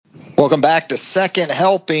Welcome back to Second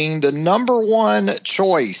Helping, the number one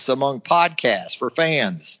choice among podcasts for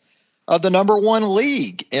fans of the number one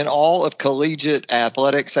league in all of collegiate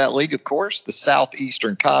athletics. That league, of course, the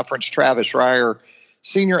Southeastern Conference. Travis Reier,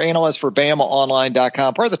 senior analyst for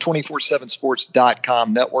BamaOnline.com, part of the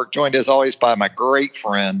 247sports.com network, joined as always by my great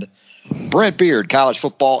friend, Brent Beard, college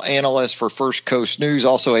football analyst for First Coast News,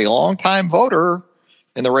 also a longtime voter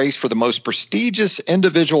in the race for the most prestigious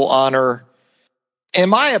individual honor, in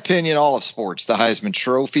my opinion, all of sports, the Heisman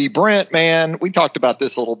Trophy. Brent, man, we talked about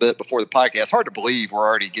this a little bit before the podcast. Hard to believe we're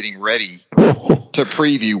already getting ready to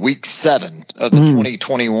preview Week 7 of the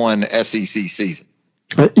 2021 SEC season.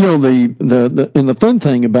 The fun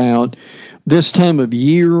thing about this time of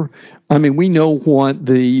year, I mean, we know what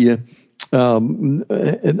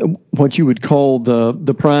what you would call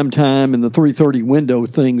the prime time and the 3:30 window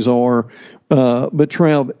things are. But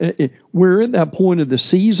Trav, we're at that point of the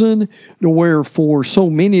season to where for so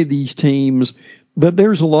many of these teams that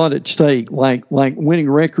there's a lot at stake, like winning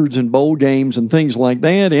records and bowl games and things like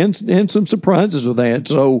that, and some surprises with that.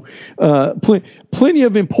 So plenty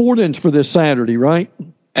of importance for this Saturday, right?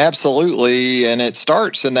 Absolutely, and it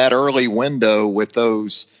starts in that early window with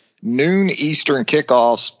those noon Eastern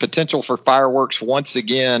kickoffs, potential for fireworks once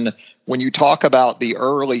again. When you talk about the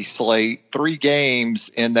early slate, 3 games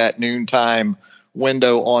in that noontime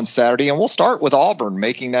window on Saturday. And we'll start with Auburn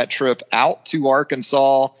making that trip out to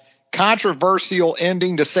Arkansas. Controversial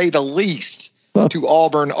ending, to say the least, to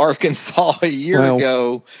Auburn, Arkansas a year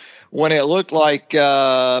ago, when it looked like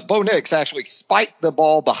Bo Nix actually spiked the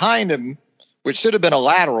ball behind him, which should have been a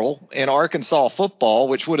lateral in Arkansas football,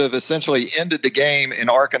 which would have essentially ended the game in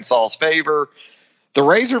Arkansas's favor. The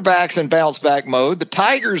Razorbacks in bounce-back mode, the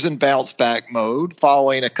Tigers in bounce-back mode,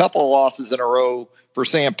 following a couple of losses in a row for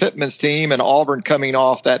Sam Pittman's team, and Auburn coming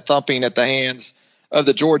off that thumping at the hands of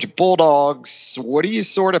the Georgia Bulldogs. What are you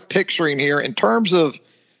sort of picturing here in terms of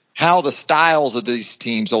how the styles of these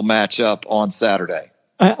teams will match up on Saturday?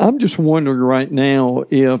 I'm just wondering right now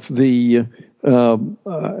if the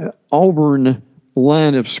Auburn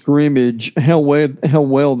line of scrimmage, how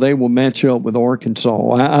well they will match up with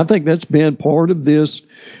Arkansas. I think that's been part of this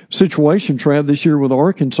situation, Trav, this year with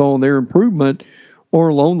Arkansas, and their improvement are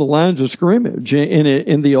along the lines of scrimmage.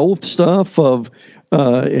 And the old stuff of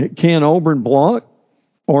can Auburn block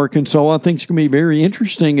Arkansas, I think is going to be very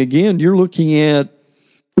interesting. Again, you're looking at,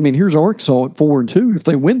 I mean, here's Arkansas at 4-2. If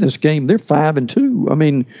they win this game, they're 5-2. I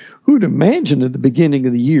mean, who'd imagine at the beginning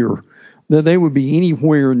of the year that they would be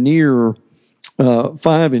anywhere near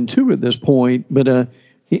 5-2 at this point? But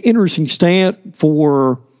interesting stat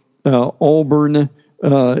for Auburn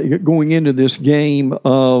going into this game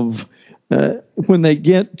of when they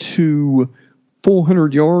get to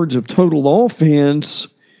 400 yards of total offense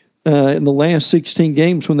in the last 16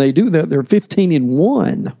 games. When they do that, they're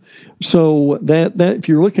 15-1. So that if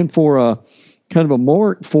you're looking for a kind of a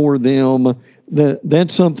mark for them,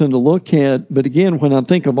 that's something to look at. But again, when I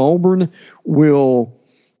think of Auburn, will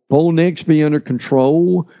Bo Nix be under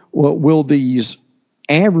control? Will these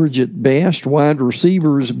average at best wide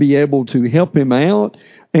receivers be able to help him out?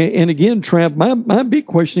 And again, Trav, my big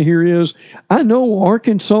question here is, I know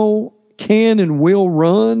Arkansas can and will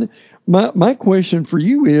run. My question for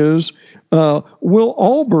you is, will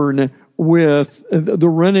Auburn, with the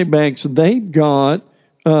running backs they've got,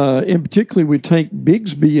 and particularly with Tank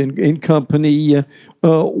Bigsby and company,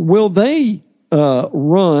 will they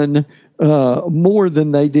run more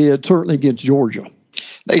than they did certainly against Georgia?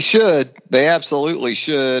 They should. They absolutely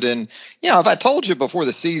should. And, if I told you before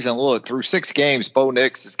the season, look, through 6 games, Bo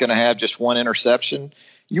Nix is going to have just 1 interception,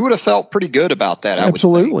 you would have felt pretty good about that.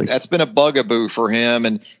 Absolutely. I would think. That's been a bugaboo for him.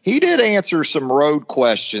 And he did answer some road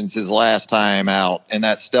questions his last time out in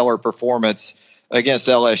that stellar performance against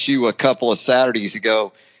LSU a couple of Saturdays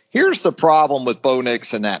ago. Here's the problem with Bo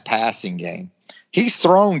Nix in that passing game. He's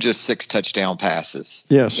thrown just 6 touchdown passes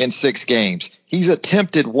in 6 games. He's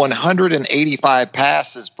attempted 185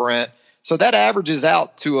 passes, Brent. So that averages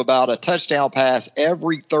out to about a touchdown pass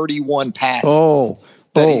every 31 passes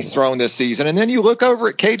that he's thrown this season. And then you look over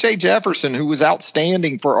at KJ Jefferson, who was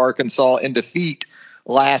outstanding for Arkansas in defeat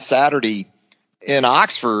last Saturday in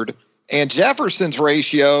Oxford. And Jefferson's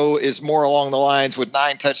ratio is more along the lines with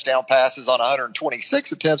 9 touchdown passes on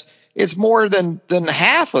 126 attempts. It's more than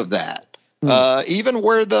half of that. Even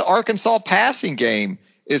where the Arkansas passing game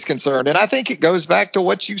is concerned. And I think it goes back to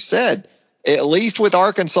what you said. At least with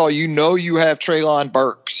Arkansas, you have Treylon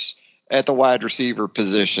Burks at the wide receiver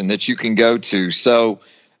position that you can go to. So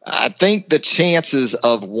I think the chances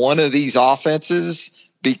of one of these offenses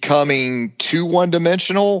becoming too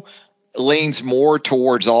one-dimensional leans more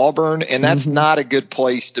towards Auburn, and that's not a good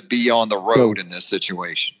place to be on the road in this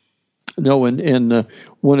situation. No, and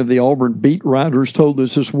one of the Auburn beat writers told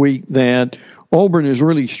us this week that Auburn is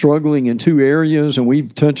really struggling in two areas, and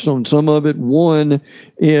we've touched on some of it. One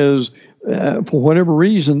is, for whatever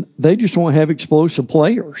reason, they just don't have explosive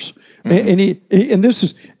players. Mm-hmm.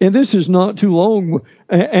 And this is not too long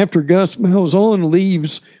after Gus Malzahn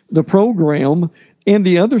leaves the program. And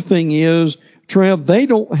the other thing is, Trav, they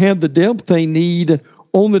don't have the depth they need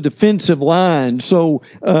on the defensive line. So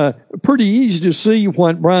pretty easy to see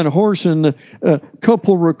what Brian Harsin, a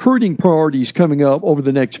couple of recruiting priorities coming up over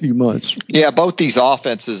the next few months. Yeah, both these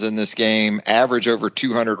offenses in this game average over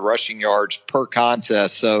 200 rushing yards per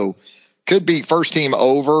contest. So could be first team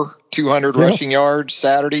over 200 rushing yards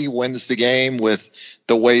Saturday, wins the game with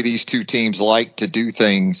the way these two teams like to do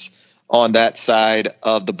things on that side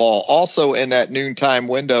of the ball. Also in that noontime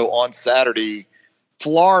window on Saturday,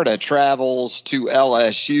 Florida travels to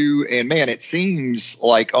LSU, and man, it seems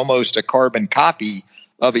like almost a carbon copy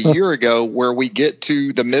of a year ago, where we get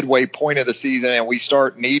to the midway point of the season and we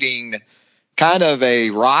start needing kind of a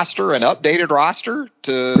roster, an updated roster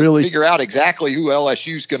to figure out exactly who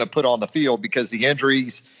LSU is going to put on the field, because the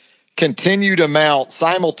injuries continue to mount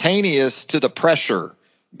simultaneous to the pressure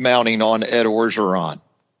mounting on Ed Orgeron.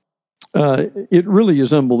 It really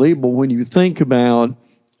is unbelievable when you think about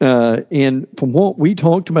and from what we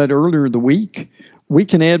talked about earlier in the week, we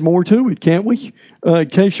can add more to it, can't we?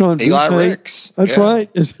 Kayshawn Eli Ricks. That's right.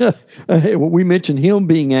 We mentioned him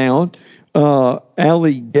being out.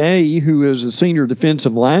 Ali Gay, who is a senior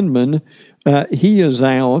defensive lineman, he is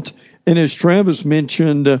out. And as Travis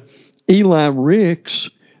mentioned, Eli Ricks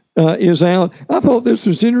is out. I thought this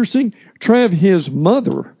was interesting. Trav, his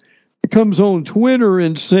mother, comes on Twitter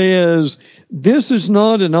and says, this is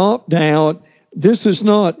not an opt-out. This is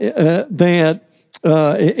not that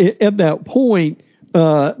at that point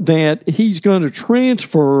that he's going to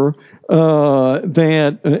transfer,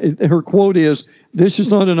 that her quote is, this is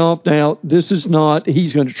not an opt-out. This is not,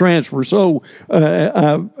 he's going to transfer. So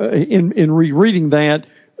in rereading that,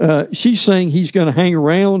 she's saying he's going to hang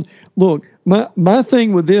around. Look, my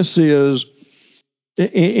thing with this is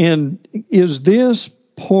this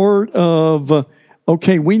part of,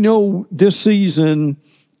 okay, we know this season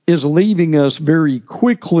is leaving us very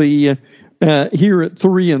quickly here at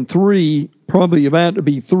 3-3, probably about to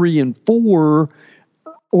be 3-4,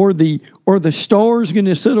 or the Stars going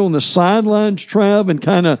to sit on the sidelines, Trav, and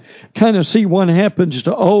kind of see what happens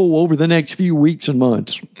to over the next few weeks and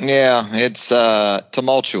months. Yeah, it's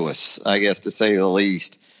tumultuous, I guess, to say the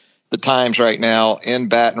least. The times right now in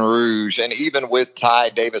Baton Rouge, and even with Ty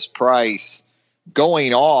Davis-Price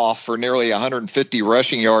going off for nearly 150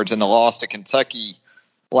 rushing yards in the loss to Kentucky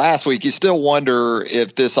last week, you still wonder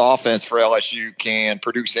if this offense for LSU can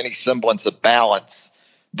produce any semblance of balance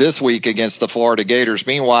this week against the Florida Gators.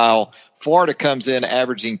 Meanwhile, Florida comes in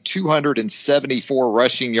averaging 274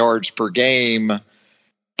 rushing yards per game.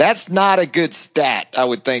 That's not a good stat, I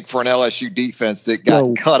would think, for an LSU defense that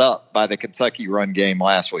got cut up by the Kentucky run game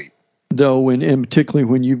last week. Though, and particularly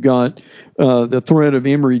when you've got the threat of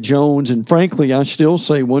Emory Jones, and frankly, I still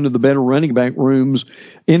say one of the better running back rooms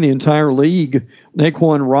in the entire league.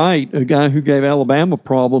 Naquan Wright, a guy who gave Alabama a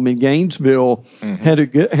problem in Gainesville, had a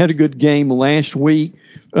good game last week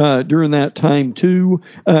during that time too.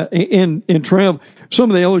 And Trev,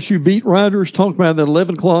 some of the LSU beat writers talked about that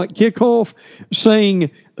 11 o'clock kickoff,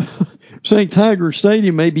 saying Tiger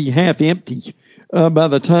Stadium may be half empty by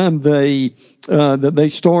the time that they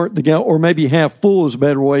start the game, or maybe half full is a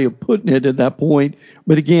better way of putting it at that point.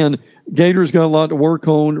 But again, Gators got a lot to work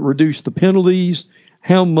on, reduce the penalties.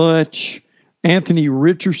 How much Anthony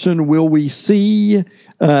Richardson will we see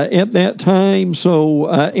at that time? So,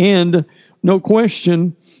 and no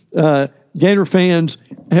question, Gator fans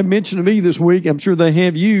have mentioned to me this week, I'm sure they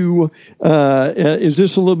have you, is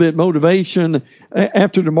this a little bit motivation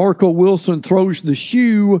after DeMarco Wilson throws the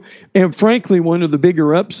shoe? And frankly, one of the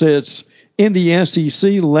bigger upsets in the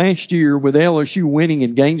SEC last year with LSU winning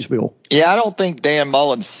in Gainesville. Yeah, I don't think Dan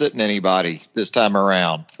Mullen's sitting anybody this time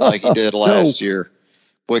around like he did last year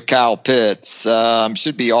with Kyle Pitts.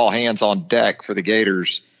 Should be all hands on deck for the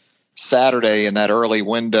Gators Saturday in that early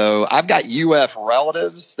window. I've got UF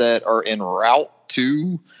relatives that are en route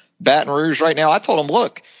to Baton Rouge right now. I told them,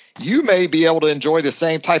 look, you may be able to enjoy the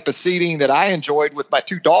same type of seating that I enjoyed with my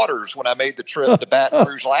two daughters when I made the trip to Baton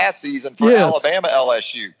Rouge last season for Alabama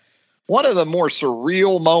LSU. One of the more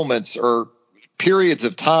surreal moments or periods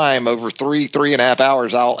of time over 3.5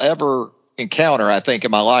 hours I'll ever encounter, I think,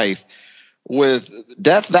 in my life, with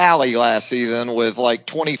Death Valley last season with like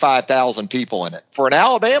 25,000 people in it for an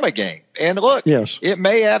Alabama game. And look, it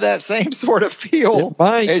may have that same sort of feel,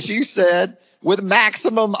 as you said, with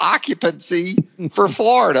maximum occupancy for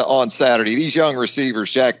Florida on Saturday. These young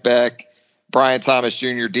receivers, Jack Beck, Brian Thomas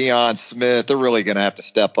Jr., Deion Smith, they're really going to have to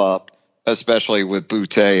step up, especially with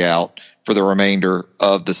Boutte out for the remainder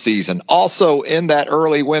of the season. Also in that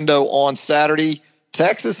early window on Saturday,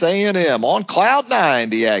 Texas A&M on cloud nine,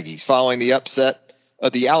 the Aggies, following the upset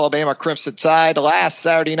of the Alabama Crimson Tide last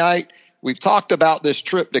Saturday night. We've talked about this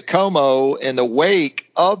trip to Como in the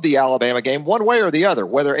wake of the Alabama game, one way or the other,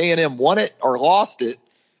 whether A&M won it or lost it,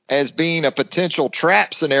 as being a potential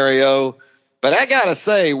trap scenario. But I got to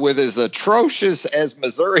say, with as atrocious as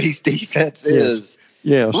Missouri's defense is,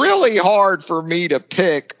 really hard for me to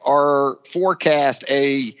pick or forecast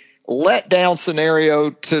a letdown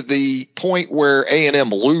scenario to the point where A&M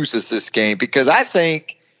loses this game, because I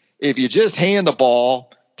think if you just hand the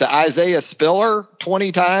ball to Isaiah Spiller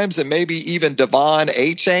 20 times and maybe even Devon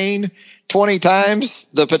Achane 20 times,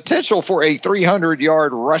 the potential for a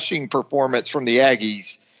 300-yard rushing performance from the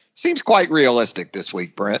Aggies seems quite realistic this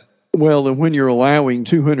week, Brent. Well, and when you're allowing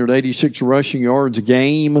 286 rushing yards a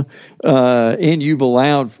game, and you've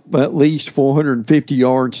allowed at least 450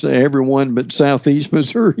 yards to everyone but Southeast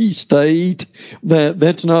Missouri State,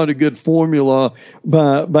 that's not a good formula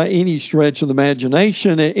by any stretch of the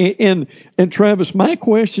imagination. And Travis, my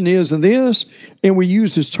question is, and we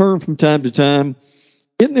use this term from time to time,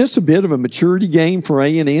 isn't this a bit of a maturity game for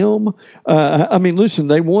A&M? I mean, listen,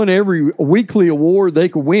 they won every weekly award they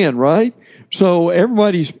could win, right? So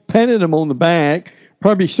everybody's patting them on the back.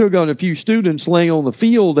 Probably still got a few students laying on the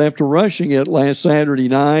field after rushing it last Saturday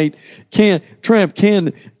night. Can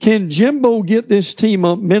Jimbo get this team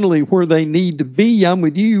up mentally where they need to be? I'm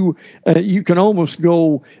with you. You can almost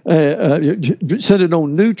go set it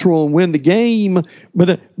on neutral and win the game.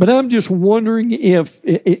 But I'm just wondering if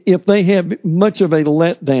they have much of a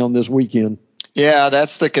letdown this weekend. Yeah,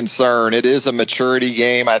 that's the concern. It is a maturity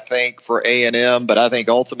game, I think, for A&M, but I think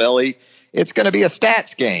ultimately it's going to be a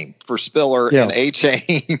stats game for Spiller and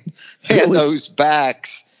Achane and those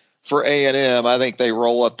backs for A&M. I think they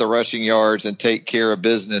roll up the rushing yards and take care of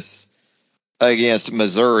business against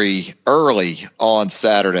Missouri early on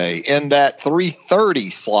Saturday in that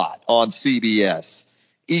 3:30 slot on CBS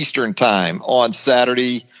Eastern Time on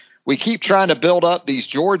Saturday. We keep trying to build up these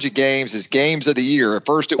Georgia games as games of the year. At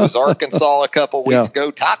first it was Arkansas a couple weeks ago,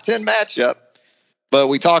 top 10 matchup. But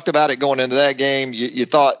we talked about it going into that game. You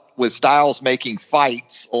thought with Styles making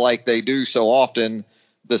fights like they do so often,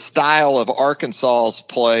 the style of Arkansas's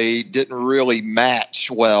play didn't really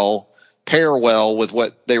pair well with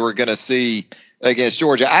what they were going to see against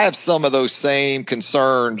Georgia. I have some of those same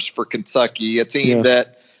concerns for Kentucky, a team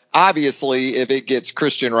that obviously, if it gets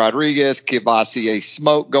Christian Rodriguez, Kavosiey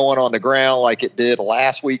Smoke going on the ground like it did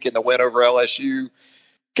last week in the win over LSU,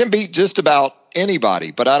 can beat just about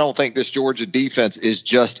anybody. But I don't think this Georgia defense is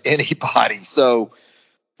just anybody. So,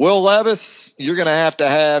 Will Levis, you're going to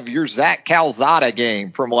have your Zach Calzada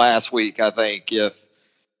game from last week, I think,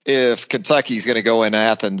 if Kentucky's going to go in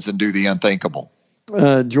Athens and do the unthinkable.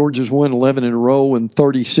 Georgia's won 11 in a row and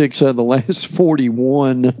 36 out of the last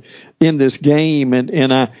 41 in this game. And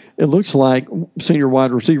it looks like senior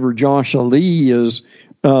wide receiver Josh Ali is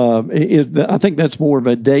I think that's more of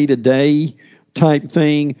a day-to-day type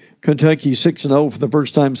thing. Kentucky 6-0 for the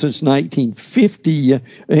first time since 1950.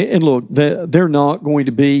 And look, they're not going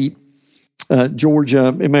to beat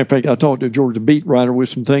Georgia. As a matter of fact, I talked to a Georgia beat writer with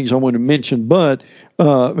some things I want to mention. But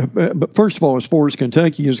first of all, as far as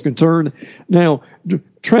Kentucky is concerned, now,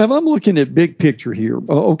 Trav, I'm looking at big picture here.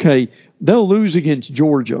 Okay, they'll lose against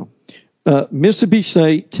Georgia, Mississippi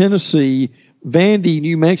State, Tennessee, Vandy,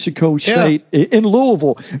 New Mexico State, and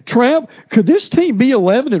Louisville. Trav, could this team be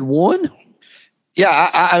 11-1? Yeah,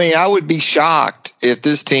 I mean, I would be shocked if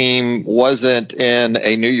this team wasn't in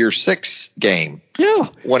a New Year's Six game. Yeah,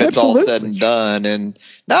 when it's all said and done. And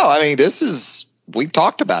no, I mean, we've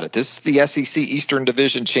talked about it. This is the SEC Eastern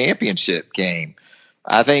Division Championship game.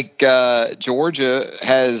 I think Georgia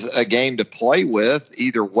has a game to play with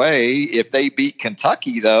either way. If they beat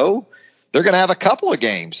Kentucky, though, they're going to have a couple of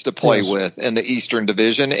games to play with in the Eastern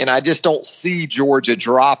Division. And I just don't see Georgia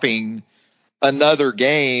dropping another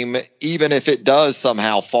game, even if it does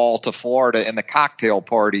somehow fall to Florida in the cocktail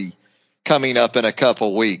party coming up in a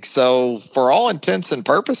couple weeks. So for all intents and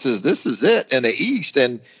purposes, this is it in the East.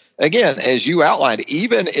 And again, as you outlined,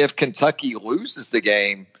 even if Kentucky loses the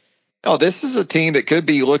game, this is a team that could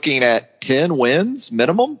be looking at 10 wins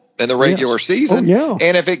minimum in the regular season.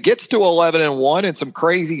 And if it gets to 11-1 and some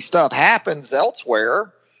crazy stuff happens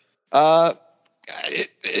elsewhere,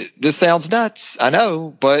 this sounds nuts. I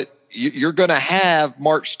know, but you're going to have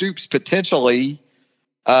Mark Stoops potentially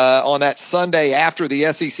on that Sunday after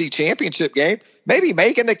the SEC championship game maybe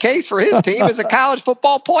making the case for his team as a college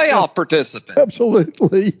football playoff participant.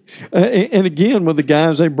 Absolutely. And again, with the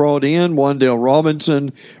guys they brought in, Wan'Dale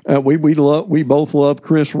Robinson, we both love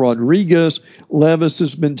Chris Rodriguez. Levis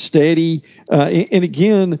has been steady. And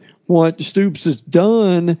again, what Stoops has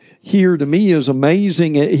done here to me is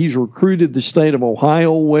amazing. He's recruited the state of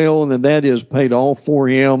Ohio well, and then that has paid off for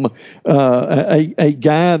him. A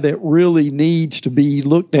guy that really needs to be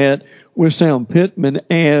looked at with Sam Pittman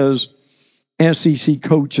as SEC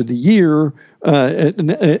Coach of the Year.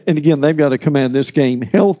 And again, they've got to come out of this game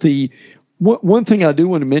healthy. One thing I do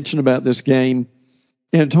want to mention about this game,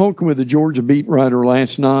 and talking with the Georgia beat writer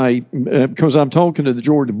last night, because I'm talking to the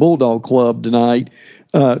Georgia Bulldog Club tonight,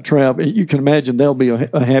 Trav, you can imagine they'll be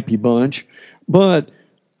a happy bunch. But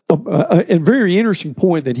a very interesting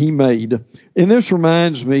point that he made, and this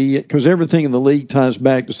reminds me, because everything in the league ties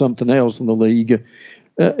back to something else in the league,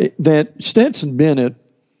 that Stetson Bennett,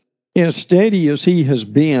 as steady as he has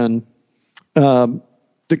been,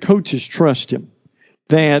 the coaches trust him,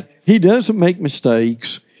 that he doesn't make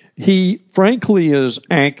mistakes. He, frankly, is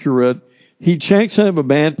accurate. He checks out of a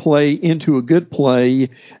bad play into a good play.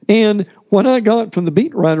 And what I got from the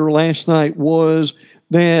beat writer last night was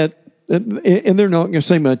that, and they're not going to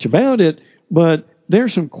say much about it, but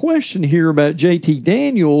there's some question here about JT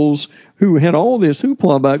Daniels, who had all this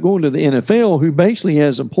hoopla about going to the NFL, who basically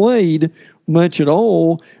hasn't played much at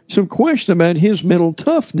all. Some question about his mental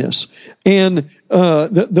toughness. And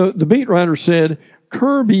the beat writer said,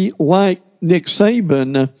 Kirby, like Nick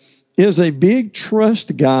Saban, is a big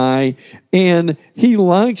trust guy, and he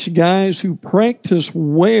likes guys who practice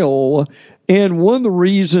well. And one of the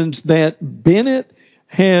reasons that Bennett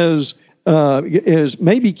is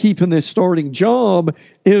maybe keeping this starting job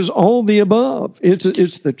is all the above.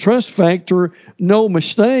 It's the trust factor, no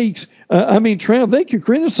mistakes. Trav, they could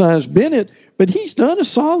criticize Bennett, but he's done a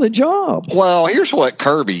solid job. Well, here's what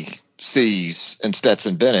Kirby sees in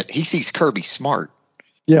Stetson Bennett. He sees Kirby Smart.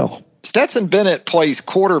 Yeah. Stetson Bennett plays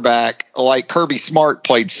quarterback like Kirby Smart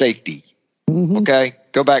played safety. Mm-hmm. Okay?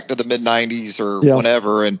 Go back to the mid-'90s or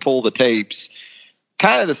whenever and pull the tapes.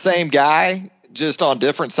 Kind of the same guy, just on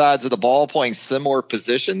different sides of the ball, playing similar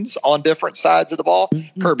positions on different sides of the ball.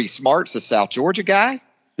 Mm-hmm. Kirby Smart's a South Georgia guy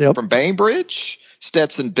from Bainbridge.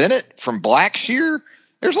 Stetson Bennett from Blackshear.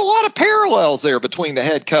 There's a lot of parallels there between the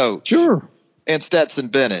head coach and Stetson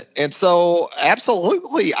Bennett. And so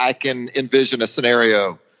absolutely I can envision a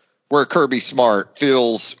scenario where Kirby Smart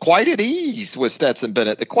feels quite at ease with Stetson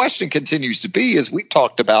Bennett. The question continues to be, as we've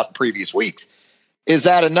talked about in previous weeks, is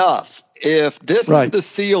that enough? If this is the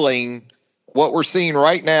ceiling, what we're seeing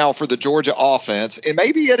right now for the Georgia offense, and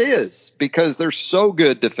maybe it is because they're so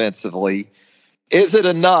good defensively, is it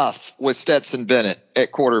enough with Stetson Bennett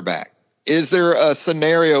at quarterback? Is there a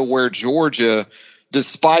scenario where Georgia,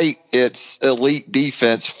 despite its elite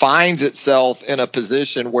defense, finds itself in a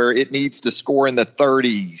position where it needs to score in the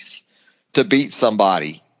 30s to beat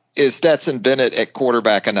somebody? Is Stetson Bennett at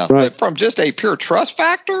quarterback enough? Right. But from just a pure trust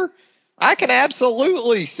factor, I can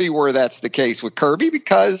absolutely see where that's the case with Kirby,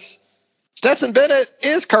 because Stetson Bennett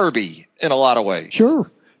is Kirby in a lot of ways.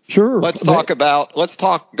 Sure.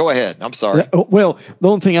 Go ahead. I'm sorry. Well, the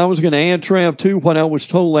only thing I was going to add, Trav, too, what I was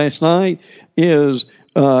told last night is,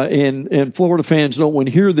 and Florida fans don't want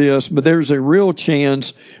to hear this, but there's a real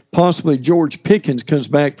chance possibly George Pickens comes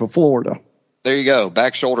back for Florida. There you go.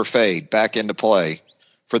 Back shoulder fade back into play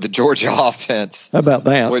for the Georgia offense. How about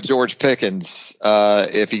that? With George Pickens,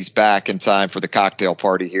 if he's back in time for the cocktail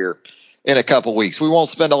party here in a couple weeks. We won't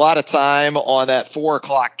spend a lot of time on that 4:00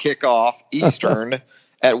 kickoff Eastern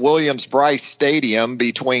at Williams-Brice Stadium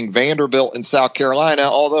between Vanderbilt and South Carolina,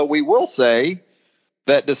 although we will say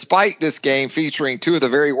that despite this game featuring two of the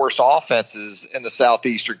very worst offenses in the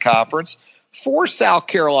Southeastern Conference, for South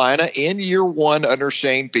Carolina in year one under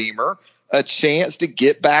Shane Beamer, a chance to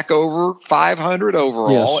get back over 500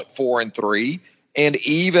 overall at 4-3, and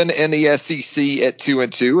even in the SEC at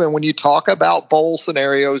 2-2. And when you talk about bowl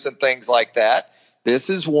scenarios and things like that,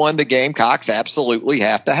 this is one the Gamecocks absolutely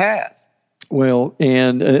have to have. Well,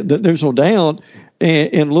 and there's no doubt.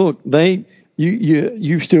 And look,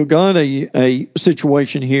 you've still got a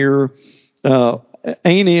situation here.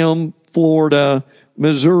 A&M, Florida,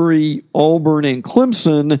 Missouri, Auburn, and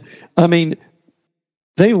Clemson. I mean,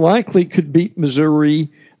 they likely could beat Missouri.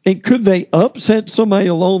 And could they upset somebody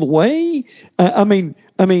along the way? I mean,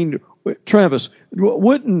 Travis,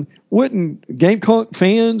 wouldn't Gamecock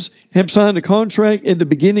fans have signed a contract at the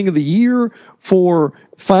beginning of the year for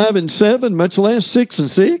 5-7, much less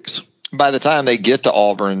 6-6? By the time they get to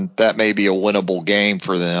Auburn, that may be a winnable game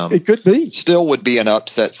for them. It could be. Still would be an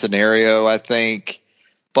upset scenario, I think.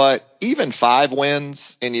 But even 5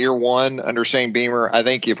 wins in year one under Shane Beamer, I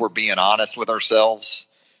think if we're being honest with ourselves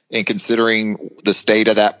and considering the state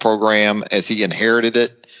of that program as he inherited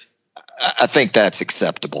it, I think that's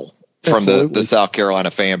acceptable from the South Carolina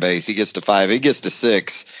fan base. He gets to 5, he gets to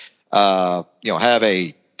 6. Have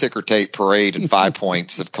a ticker tape parade and 5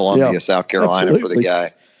 points of Columbia, South Carolina for the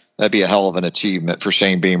guy. That'd be a hell of an achievement for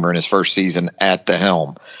Shane Beamer in his first season at the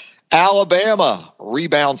helm. Alabama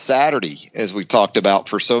rebound Saturday, as we talked about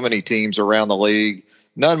for so many teams around the league.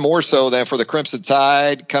 None more so than for the Crimson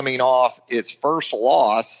Tide, coming off its first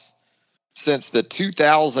loss since the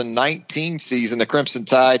 2019 season. The Crimson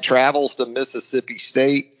Tide travels to Mississippi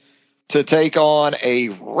State to take on a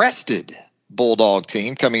rested Bulldog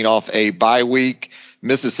team coming off a bye week.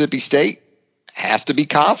 Mississippi State has to be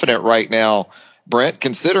confident right now, Brent,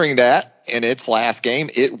 considering that in its last game,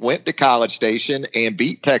 it went to College Station and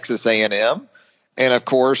beat Texas A&M. And, of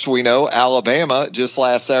course, we know Alabama just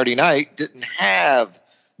last Saturday night didn't have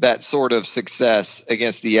that sort of success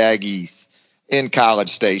against the Aggies in College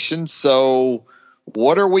Station. So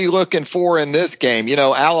what are we looking for in this game?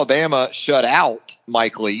 Alabama shut out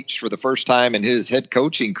Mike Leach for the first time in his head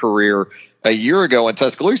coaching career a year ago in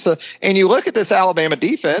Tuscaloosa. And you look at this Alabama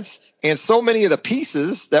defense, and so many of the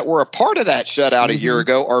pieces that were a part of that shutout a year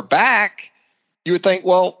ago are back. You would think,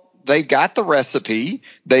 well, they've got the recipe,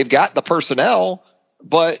 they've got the personnel,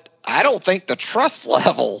 but I don't think the trust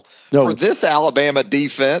level for this Alabama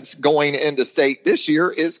defense going into state this year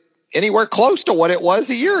is anywhere close to what it was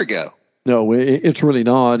a year ago. No, it's really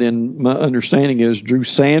not. And my understanding is Drew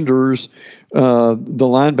Sanders, the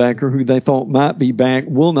linebacker who they thought might be back,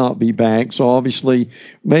 will not be back. So obviously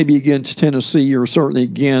maybe against Tennessee or certainly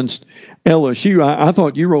against LSU. I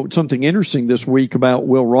thought you wrote something interesting this week about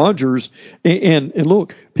Will Rogers. And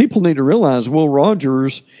look, people need to realize Will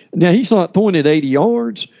Rogers, now he's not throwing it 80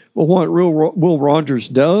 yards, but what Will Rogers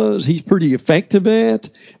does, he's pretty effective at.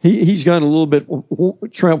 He's got a little bit,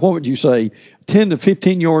 Trev, what would you say, 10 to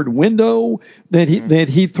 15-yard window that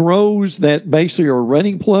he throws that basically are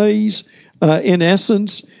running plays in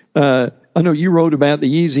essence. I know you wrote about the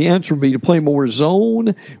easy answer would be to play more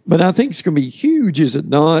zone, but I think it's going to be huge, is it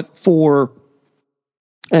not, for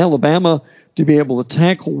Alabama to be able to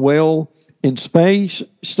tackle well in space.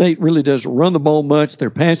 State really doesn't run the ball much. Their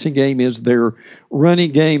passing game is their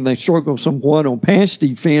running game. They struggle somewhat on pass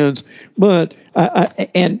defense. But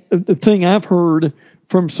and the thing I've heard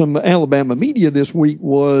from some Alabama media this week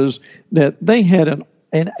was that they had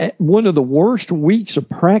one of the worst weeks of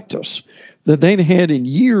practice that they'd had in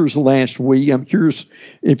years last week. I'm curious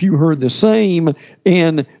if you heard the same.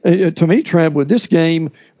 And to me, Trav, with this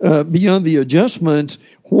game, beyond the adjustments,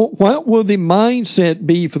 what will the mindset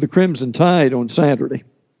be for the Crimson Tide on Saturday?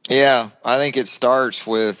 Yeah, I think it starts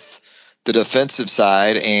with the defensive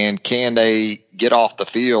side, and can they get off the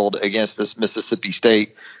field against this Mississippi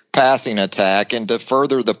State passing attack? And to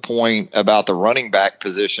further the point about the running back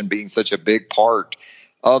position being such a big part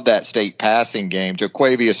of that state passing game,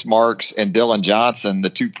 Jaquavius Marks and Dylan Johnson, the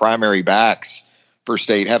two primary backs for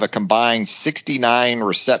state, have a combined 69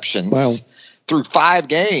 receptions through 5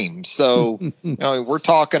 games. So, we're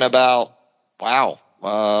talking about,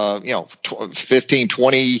 15,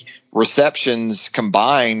 20 receptions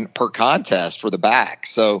combined per contest for the back.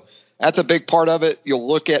 So that's a big part of it. You'll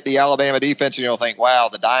look at the Alabama defense and you'll think, wow,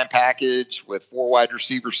 the dime package with 4 wide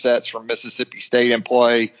receiver sets from Mississippi State in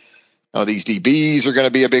play. These DBs are going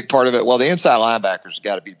to be a big part of it. Well, the inside linebackers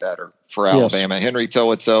got to be better for Alabama. Yes. Henry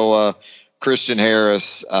To'oTo'o, Christian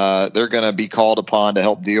Harris, they're going to be called upon to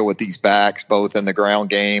help deal with these backs, both in the ground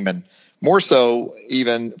game and more so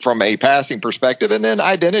even from a passing perspective. And then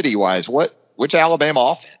identity-wise, which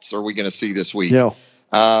Alabama offense are we going to see this week? Yeah.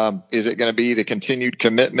 Is it going to be the continued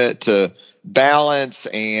commitment to balance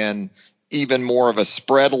and even more of a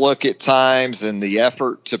spread look at times and the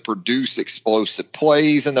effort to produce explosive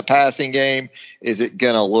plays in the passing game? Is it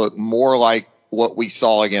going to look more like what we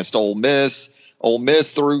saw against Ole Miss? Ole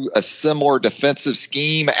Miss threw a similar defensive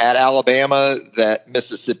scheme at Alabama that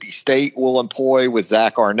Mississippi State will employ with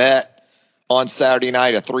Zach Arnett on Saturday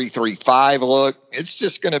night, a 3-3-5 look. It's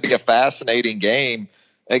just going to be a fascinating game.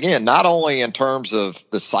 Again, not only in terms of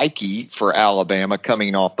the psyche for Alabama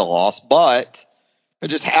coming off the loss, but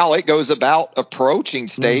just how it goes about approaching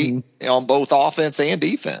state on both offense and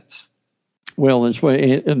defense. Well,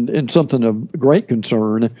 and something of great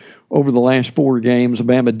concern, over the last 4 games,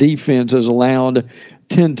 Alabama defense has allowed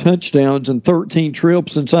 10 touchdowns and 13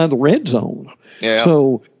 trips inside the red zone. Yeah.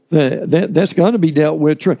 So that's got to be dealt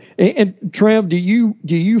with. And Trav, do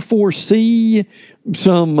you foresee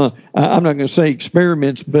some? I'm not going to say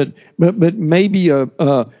experiments, but maybe a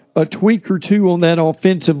a tweak or two on that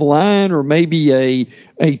offensive line, or maybe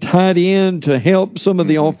a tight end to help some of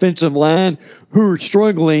the offensive line who are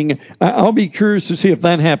struggling. I'll be curious to see if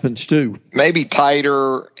that happens too. Maybe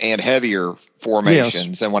tighter and heavier formations.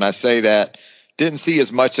 Yes. And when I say that, didn't see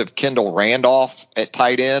as much of Kendall Randolph at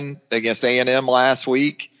tight end against A&M last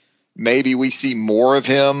week. Maybe we see more of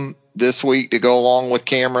him this week to go along with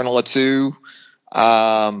Cameron Latou.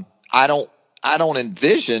 I don't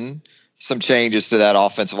envision some changes to that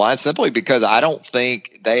offensive line simply because I don't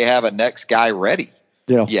think they have a next guy ready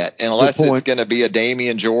yet, unless it's going to be a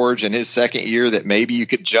Damian George in his second year that maybe you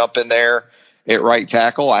could jump in there at right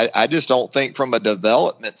tackle. I just don't think from a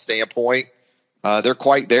development standpoint they're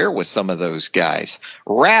quite there with some of those guys.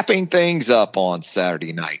 Wrapping things up on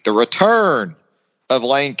Saturday night, the return of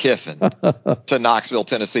Lane Kiffin to Knoxville,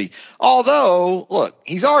 Tennessee. Although, look,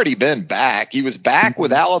 he's already been back. He was back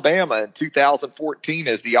with Alabama in 2014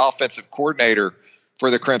 as the offensive coordinator for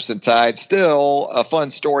the Crimson Tide. Still a fun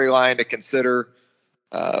storyline to consider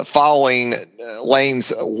following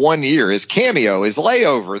Lane's 1 year, his cameo, his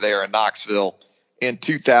layover there in Knoxville in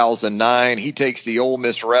 2009. He takes the Ole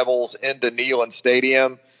Miss Rebels into Neyland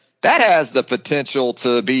Stadium. That has the potential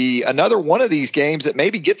to be another one of these games that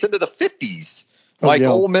maybe gets into the 50s.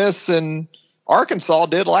 Ole Miss and Arkansas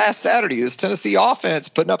did last Saturday. This Tennessee offense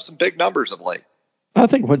putting up some big numbers of late. I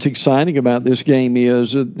think what's exciting about this game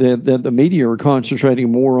is that the media are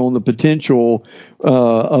concentrating more on the potential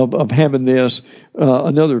of having this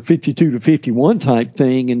another 52-51 type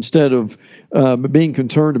thing instead of being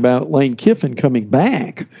concerned about Lane Kiffin coming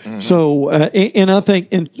back. So, and I think,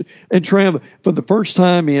 and Trav, for the first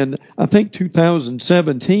time in, I think,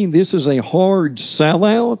 2017, this is a hard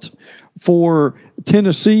sellout for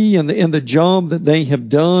Tennessee and the job that they have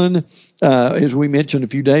done, as we mentioned a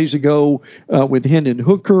few days ago, with Hendon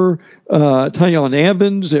Hooker, Tyon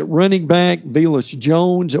Evans at running back, Velus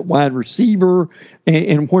Jones at wide receiver,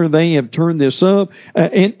 and where they have turned this up.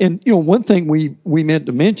 And one thing we meant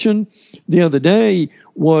to mention the other day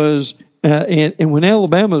was, and when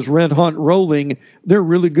Alabama's red hot rolling, they're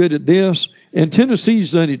really good at this. And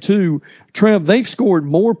Tennessee's done it too. Trav, they've scored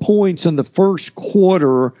more points in the first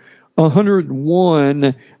quarter,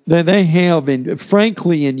 101, that they have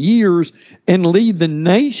frankly in years, and lead the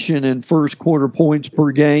nation in first quarter points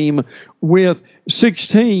per game with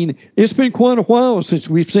 16. It's been quite a while since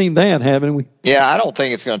we've seen that, haven't we? Yeah, I don't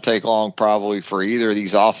think it's going to take long probably for either of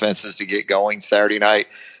these offenses to get going Saturday night.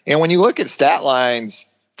 And when you look at stat lines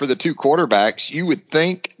for the two quarterbacks, you would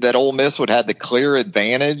think that Ole Miss would have the clear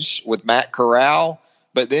advantage with Matt Corral.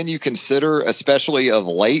 But then you consider, especially of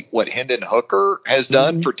late, what Hendon Hooker has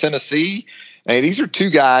done for Tennessee. I mean, these are two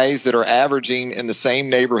guys that are averaging in the same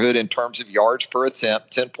neighborhood in terms of yards per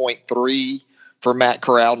attempt, 10.3 for Matt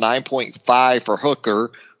Corral, 9.5 for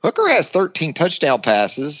Hooker. Hooker has 13 touchdown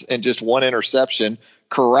passes and just one interception.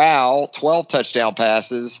 Corral, 12 touchdown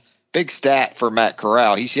passes. Big stat for Matt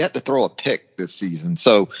Corral. He's yet to throw a pick this season.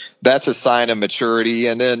 So that's a sign of maturity.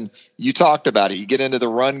 And then you talked about it. You get into the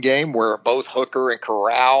run game where both Hooker and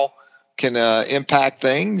Corral can impact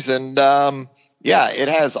things. And, it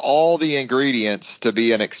has all the ingredients to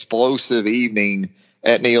be an explosive evening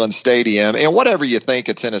at Neyland Stadium. And whatever you think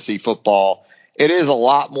of Tennessee football, it is a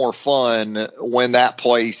lot more fun when that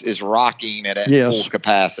place is rocking at full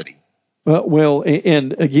capacity. Well,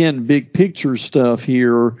 and again, big picture stuff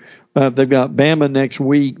here. They've got Bama next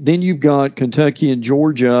week. Then you've got Kentucky and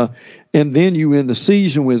Georgia. And then you end the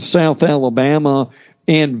season with South Alabama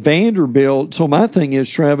and Vanderbilt. So my thing is,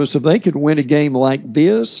 Travis, if they could win a game like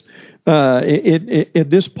this, at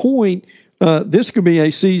this point, this could be a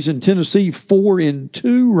season Tennessee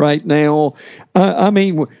 4-2 right now. I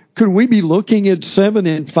mean, could we be looking at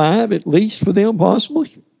 7-5 at least for them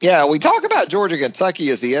possibly? Yeah, we talk about Georgia Kentucky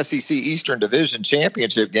as the SEC Eastern Division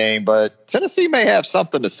championship game, but Tennessee may have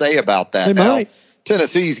something to say about that. Now,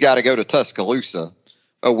 Tennessee's got to go to Tuscaloosa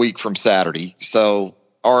a week from Saturday. So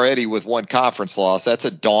already with one conference loss, that's a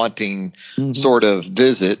daunting sort of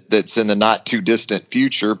visit that's in the not too distant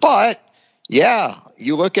future. But yeah,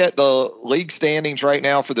 you look at the league standings right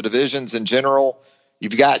now for the divisions in general,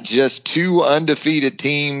 you've got just two undefeated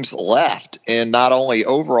teams left in not only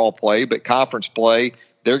overall play, but conference play.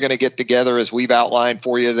 They're going to get together, as we've outlined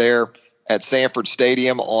for you there, at Sanford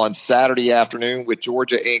Stadium on Saturday afternoon with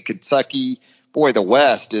Georgia and Kentucky. Boy, the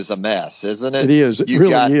West is a mess, isn't it? It is. It You've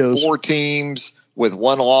really got is. 4 teams with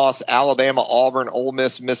one loss: Alabama, Auburn, Ole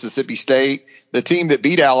Miss, Mississippi State. The team that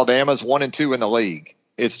beat Alabama is 1-2 in the league.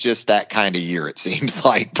 It's just that kind of year, it seems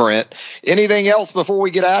like, Brent. Anything else before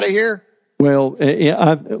we get out of here? Well,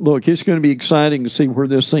 look, it's going to be exciting to see where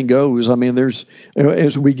this thing goes. I mean, there's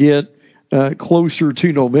as we get closer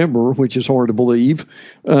to November, which is hard to believe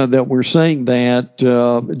that we're saying that.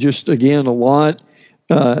 Just again, a lot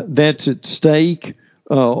that's at stake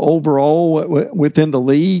overall within the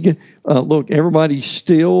league. Look, everybody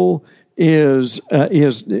still is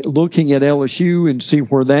looking at LSU and see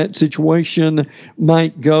where that situation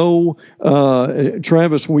might go.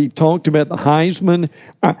 Travis, we've talked about the Heisman.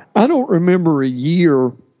 I don't remember a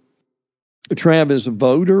year, Travis, a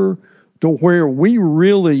voter, to where we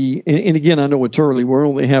really, and again, I know it's early, we're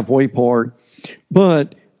only halfway part,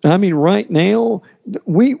 but I mean, right now,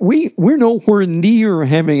 we're nowhere near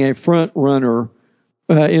having a front runner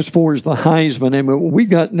as far as the Heisman. I mean, we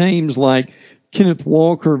got names like Kenneth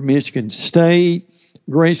Walker of Michigan State,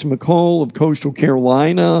 Grayson McCall of Coastal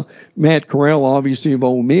Carolina, Matt Corral, obviously, of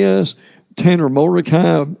Ole Miss, Tanner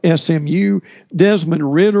Mordecai of SMU,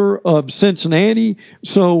 Desmond Ridder of Cincinnati.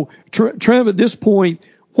 So, Trev, at this point,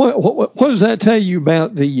 what does that tell you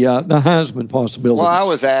about the Heisman possibility? Well, I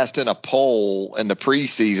was asked in a poll in the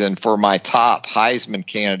preseason for my top Heisman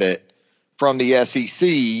candidate from the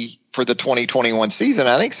SEC for the 2021 season.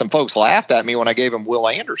 I think some folks laughed at me when I gave him Will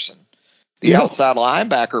Anderson, the outside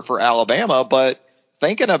linebacker for Alabama. But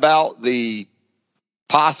thinking about the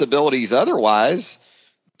possibilities otherwise,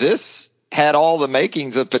 this had all the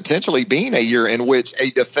makings of potentially being a year in which a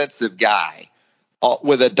defensive guy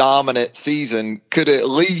with a dominant season could at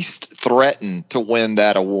least threaten to win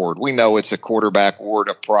that award. We know it's a quarterback award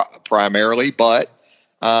primarily, but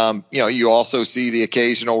you also see the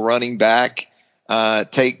occasional running back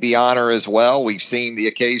take the honor as well. We've seen the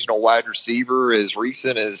occasional wide receiver as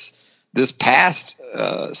recent as this past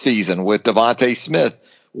season with Devontae Smith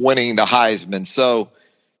winning the Heisman. So,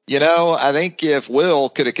 I think if Will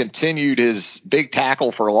could have continued his big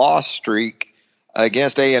tackle for loss streak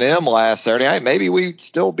against A&M last Saturday night, maybe we'd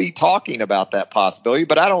still be talking about that possibility.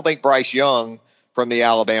 But I don't think Bryce Young, from the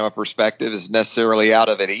Alabama perspective, is necessarily out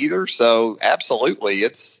of it either. So, absolutely,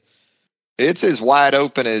 it's as wide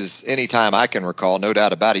open as any time I can recall, no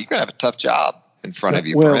doubt about it. You're going to have a tough job in front of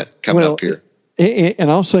you, Brent, coming up here.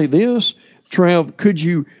 And I'll say this, Trev,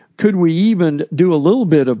 could we even do a little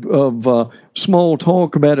bit of small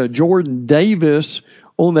talk about a Jordan Davis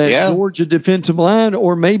on that Georgia defensive line,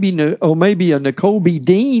 or maybe a Nakobe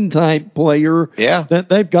Dean type player that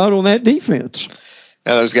they've got on that defense?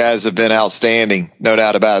 Now, those guys have been outstanding, no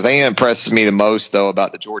doubt about it. The thing that impresses me the most, though,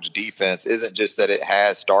 about the Georgia defense isn't just that it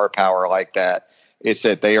has star power like that. It's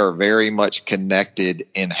that they are very much connected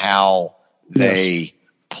in how they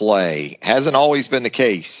play. Hasn't always been the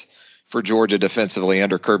case for Georgia defensively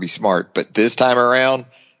under Kirby Smart, but this time around,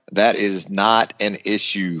 that is not an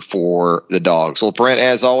issue for the Dogs. Well, Brent,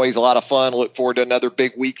 as always, a lot of fun. Look forward to another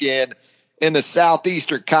big weekend in the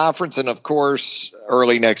Southeastern Conference. And, of course,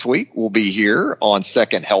 early next week, we'll be here on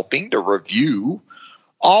Second Helping to review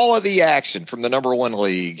all of the action from the number one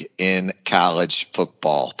league in college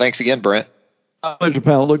football. Thanks again, Brent. Pleasure,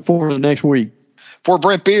 pal. Look forward to next week. For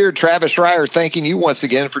Brent Beard, Travis Schreier, thanking you once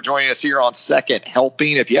again for joining us here on Second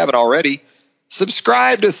Helping. If you haven't already,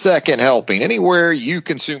 subscribe to Second Helping. Anywhere you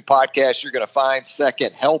consume podcasts, you're going to find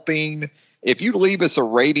Second Helping. If you leave us a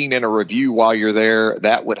rating and a review while you're there,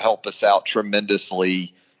 that would help us out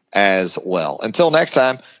tremendously as well. Until next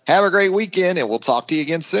time, have a great weekend, and we'll talk to you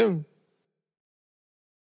again soon.